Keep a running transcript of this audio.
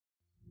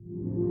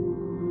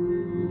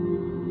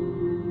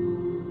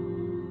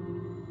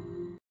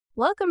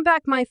Welcome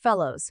back, my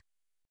fellows.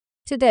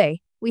 Today,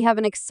 we have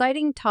an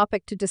exciting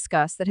topic to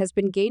discuss that has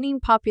been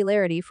gaining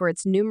popularity for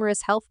its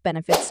numerous health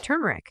benefits: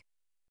 turmeric.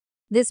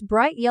 This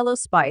bright yellow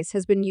spice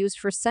has been used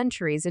for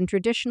centuries in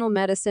traditional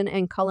medicine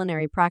and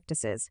culinary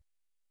practices.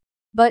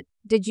 But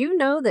did you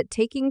know that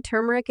taking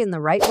turmeric in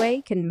the right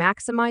way can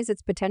maximize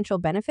its potential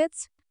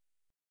benefits?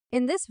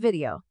 In this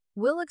video,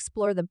 we'll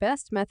explore the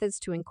best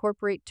methods to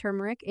incorporate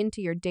turmeric into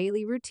your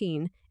daily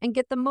routine and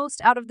get the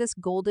most out of this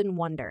golden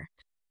wonder.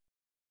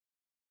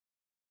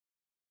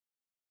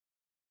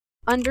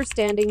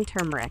 Understanding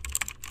turmeric.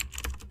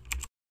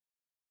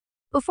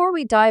 Before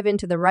we dive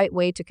into the right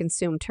way to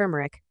consume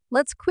turmeric,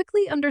 let's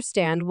quickly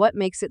understand what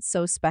makes it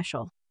so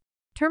special.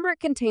 Turmeric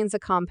contains a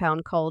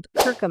compound called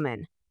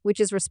curcumin, which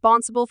is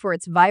responsible for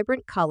its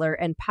vibrant color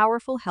and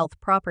powerful health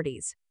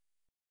properties.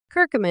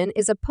 Curcumin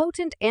is a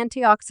potent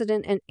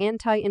antioxidant and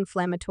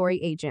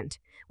anti-inflammatory agent,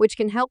 which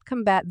can help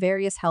combat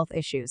various health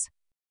issues.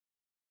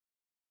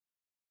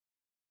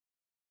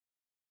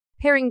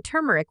 Pairing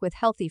turmeric with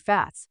healthy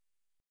fats.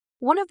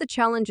 One of the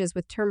challenges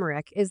with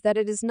turmeric is that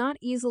it is not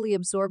easily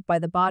absorbed by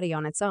the body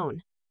on its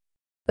own.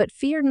 But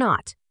fear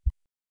not.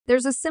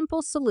 There's a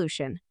simple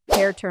solution: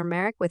 pair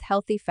turmeric with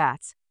healthy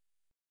fats.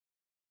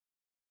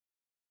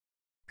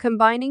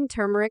 Combining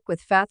turmeric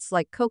with fats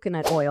like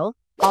coconut oil,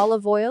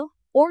 olive oil,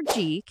 or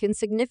ghee can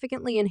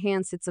significantly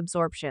enhance its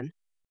absorption.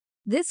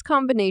 This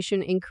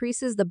combination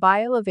increases the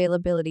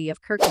bioavailability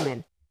of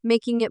curcumin,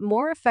 making it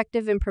more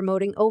effective in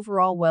promoting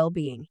overall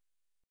well-being.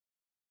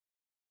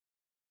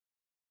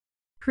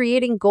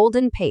 Creating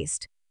golden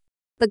paste.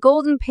 The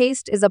golden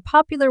paste is a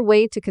popular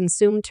way to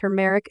consume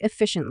turmeric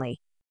efficiently.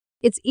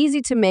 It's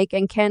easy to make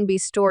and can be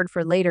stored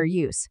for later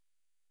use.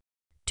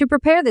 To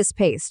prepare this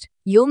paste,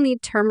 you'll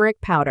need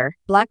turmeric powder,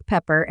 black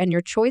pepper, and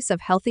your choice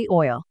of healthy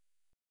oil.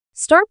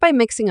 Start by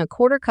mixing a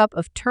quarter cup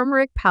of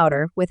turmeric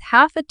powder with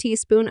half a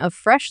teaspoon of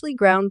freshly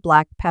ground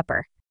black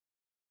pepper.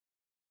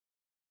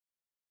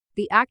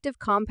 The active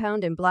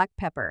compound in black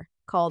pepper,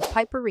 called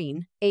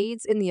piperine,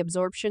 aids in the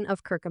absorption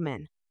of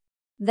curcumin.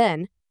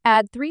 Then,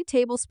 add 3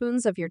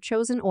 tablespoons of your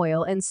chosen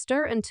oil and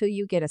stir until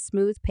you get a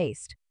smooth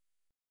paste.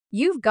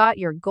 You've got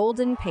your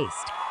golden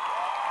paste.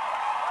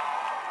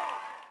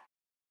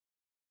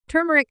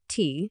 Turmeric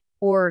tea,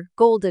 or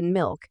golden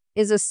milk,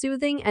 is a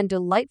soothing and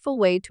delightful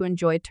way to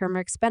enjoy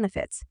turmeric's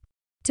benefits.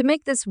 To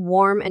make this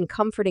warm and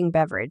comforting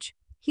beverage,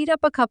 heat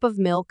up a cup of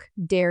milk,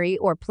 dairy,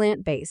 or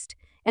plant-based,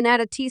 and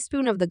add a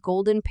teaspoon of the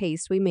golden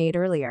paste we made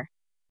earlier.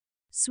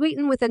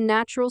 Sweeten with a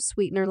natural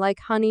sweetener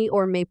like honey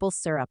or maple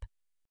syrup.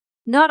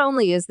 Not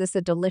only is this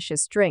a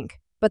delicious drink,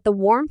 but the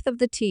warmth of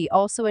the tea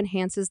also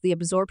enhances the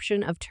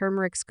absorption of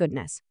turmeric's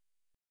goodness.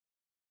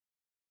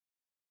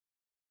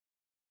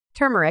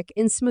 Turmeric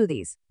in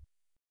smoothies.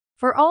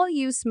 For all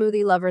you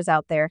smoothie lovers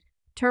out there,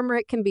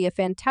 turmeric can be a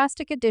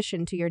fantastic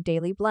addition to your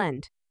daily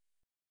blend.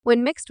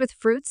 When mixed with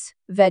fruits,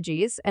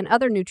 veggies, and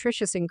other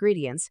nutritious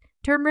ingredients,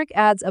 turmeric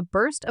adds a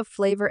burst of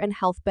flavor and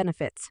health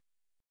benefits.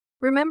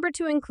 Remember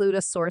to include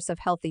a source of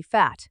healthy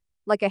fat,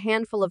 like a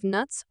handful of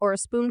nuts or a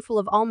spoonful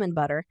of almond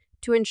butter,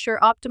 to ensure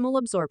optimal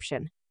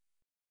absorption.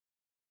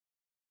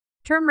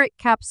 Turmeric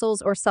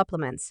capsules or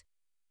supplements.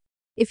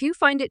 If you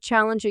find it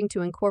challenging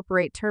to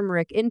incorporate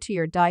turmeric into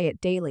your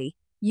diet daily,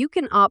 you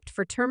can opt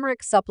for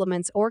turmeric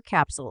supplements or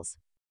capsules.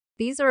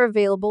 These are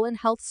available in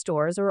health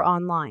stores or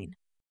online.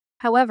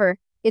 However,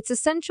 it's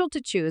essential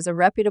to choose a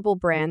reputable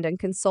brand and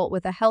consult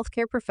with a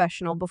healthcare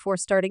professional before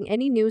starting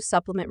any new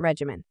supplement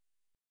regimen.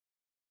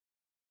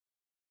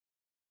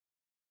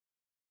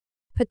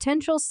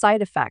 Potential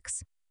side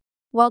effects.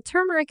 While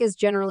turmeric is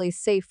generally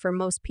safe for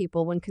most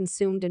people when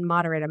consumed in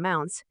moderate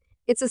amounts,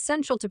 it's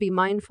essential to be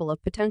mindful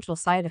of potential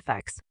side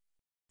effects.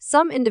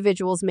 Some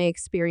individuals may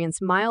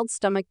experience mild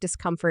stomach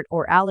discomfort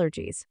or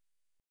allergies.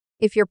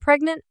 If you're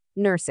pregnant,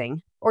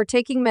 nursing, or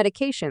taking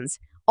medications,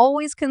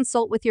 always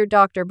consult with your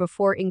doctor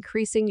before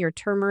increasing your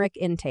turmeric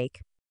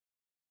intake.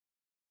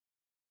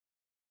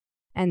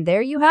 And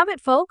there you have it,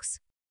 folks.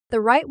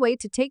 The right way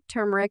to take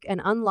turmeric and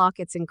unlock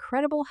its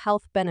incredible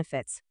health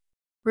benefits.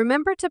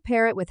 Remember to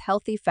pair it with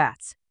healthy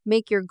fats.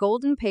 Make your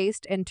golden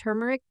paste and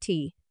turmeric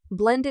tea,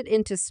 blend it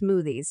into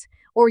smoothies,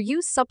 or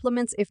use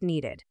supplements if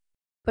needed.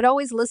 But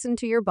always listen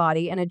to your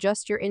body and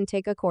adjust your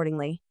intake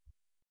accordingly.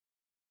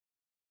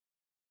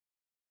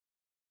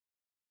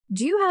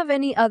 Do you have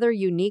any other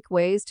unique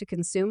ways to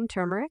consume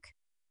turmeric?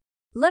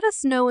 Let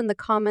us know in the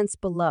comments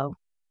below.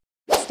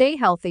 Stay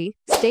healthy,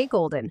 stay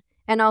golden,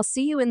 and I'll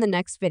see you in the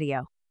next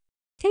video.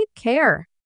 Take care.